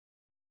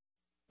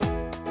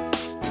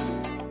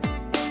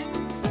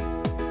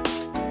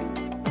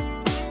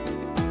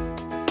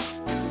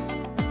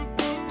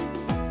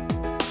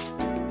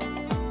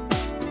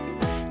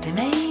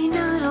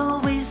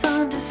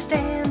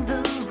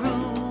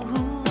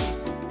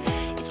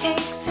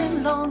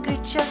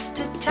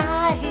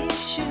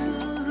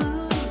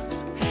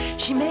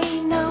She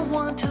may not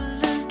want to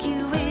look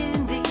you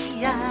in the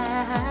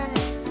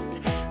eyes,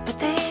 but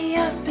they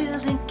are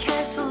building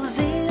castles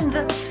in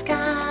the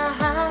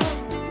sky.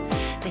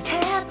 They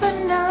tap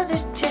another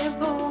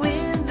tempo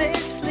in their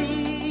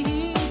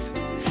sleep.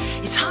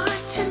 It's hard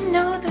to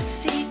know the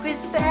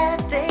secrets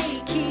that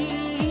they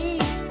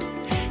keep.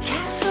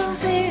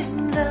 Castles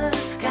in the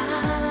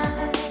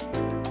sky.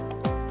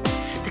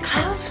 The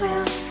clouds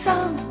will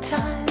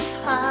sometimes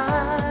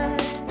hide.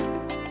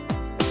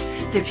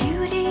 Their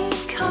beauty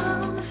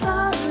comes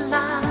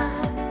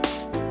alive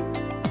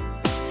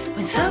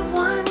when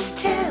someone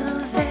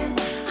tells them,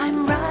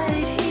 I'm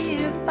right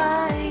here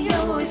by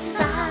your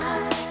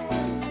side.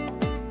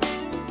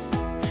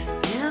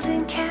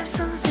 Building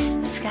castles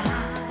in the sky.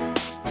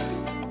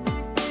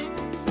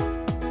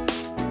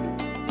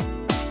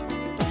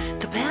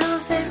 The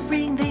bells that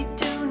ring, they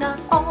do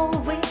not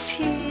always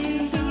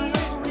hear.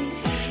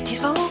 He's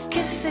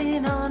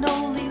focusing on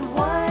only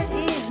what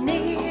is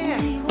near.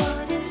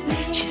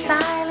 She's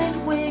silent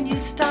when you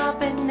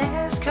stop and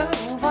ask her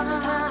why.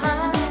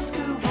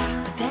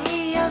 But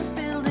they are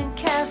building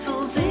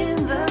castles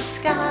in the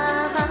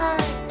sky.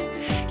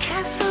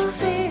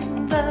 Castles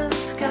in the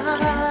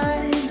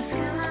sky.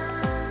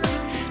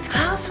 The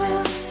clouds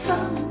will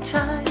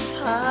sometimes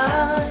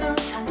hide.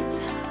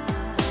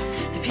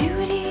 The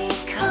beauty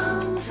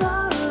comes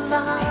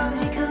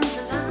alive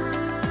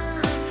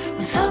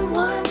when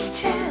someone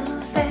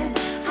tells them,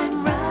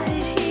 I'm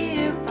right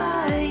here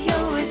by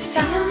your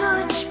side. Feel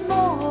much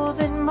more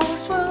than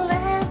most will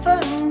ever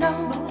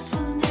know.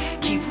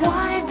 Keep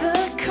wide the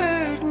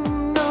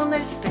curtain on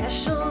their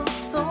special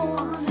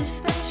souls.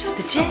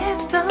 The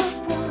depth of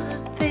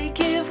what they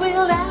give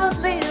will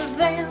outlive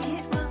them.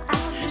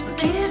 The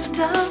gift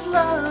of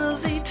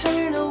love's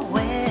eternal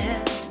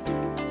wind.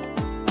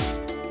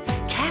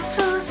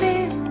 Castles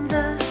in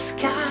the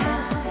sky.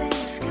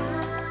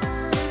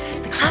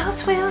 The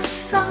clouds will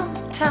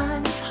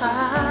sometimes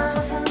hide.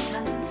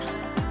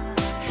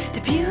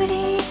 The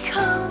beauty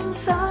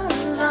comes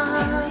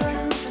alive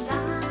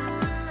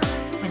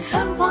when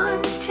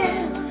someone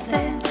tells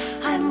them,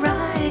 I'm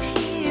right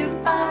here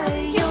by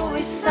your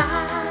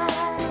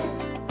side.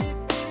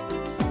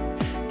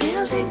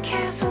 Building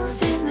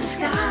castles in the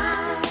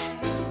sky.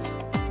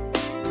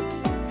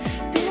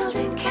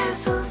 Building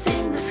castles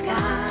in the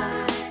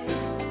sky.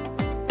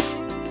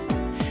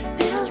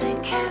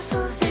 Building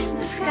castles in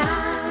the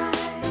sky.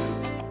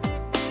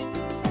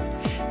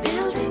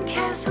 Building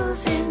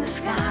castles in the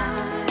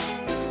sky.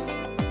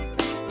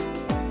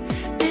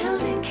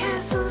 Building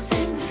castles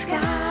in the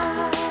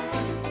sky.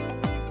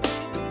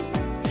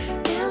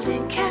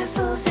 Building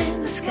castles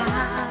in the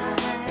sky.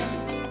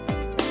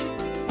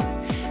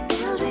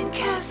 Building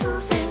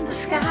castles in the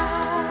sky.